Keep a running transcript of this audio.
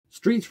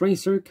Street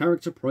Racer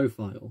Character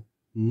Profile,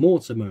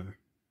 Mortimer.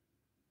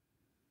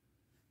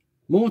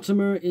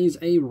 Mortimer is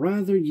a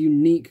rather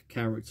unique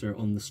character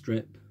on the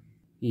strip.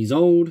 He's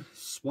old,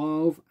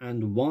 suave,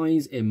 and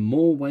wise in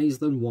more ways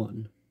than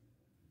one.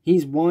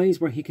 He's wise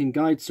where he can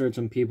guide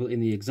certain people in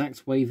the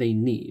exact way they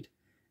need,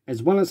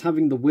 as well as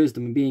having the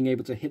wisdom of being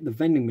able to hit the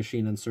vending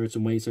machine in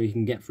certain ways so he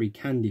can get free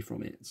candy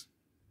from it.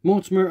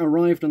 Mortimer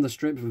arrived on the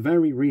strip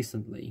very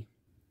recently.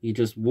 He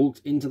just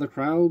walked into the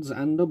crowds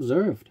and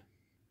observed.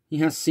 He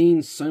has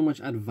seen so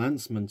much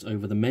advancement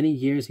over the many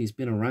years he's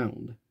been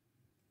around.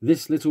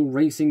 This little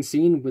racing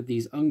scene with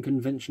these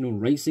unconventional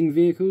racing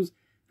vehicles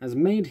has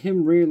made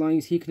him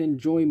realize he can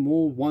enjoy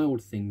more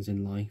wild things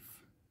in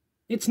life.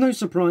 It's no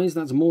surprise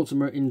that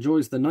Mortimer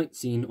enjoys the night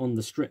scene on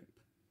the strip.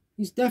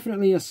 He's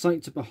definitely a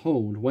sight to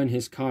behold when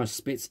his car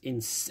spits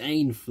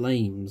insane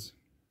flames.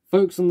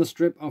 Folks on the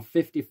strip are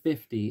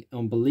 50-50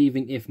 on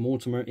believing if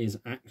Mortimer is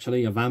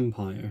actually a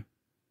vampire.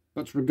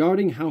 But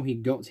regarding how he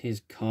got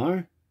his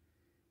car,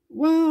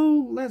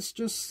 well, let's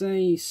just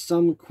say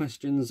some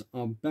questions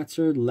are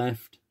better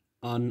left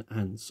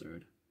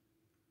unanswered.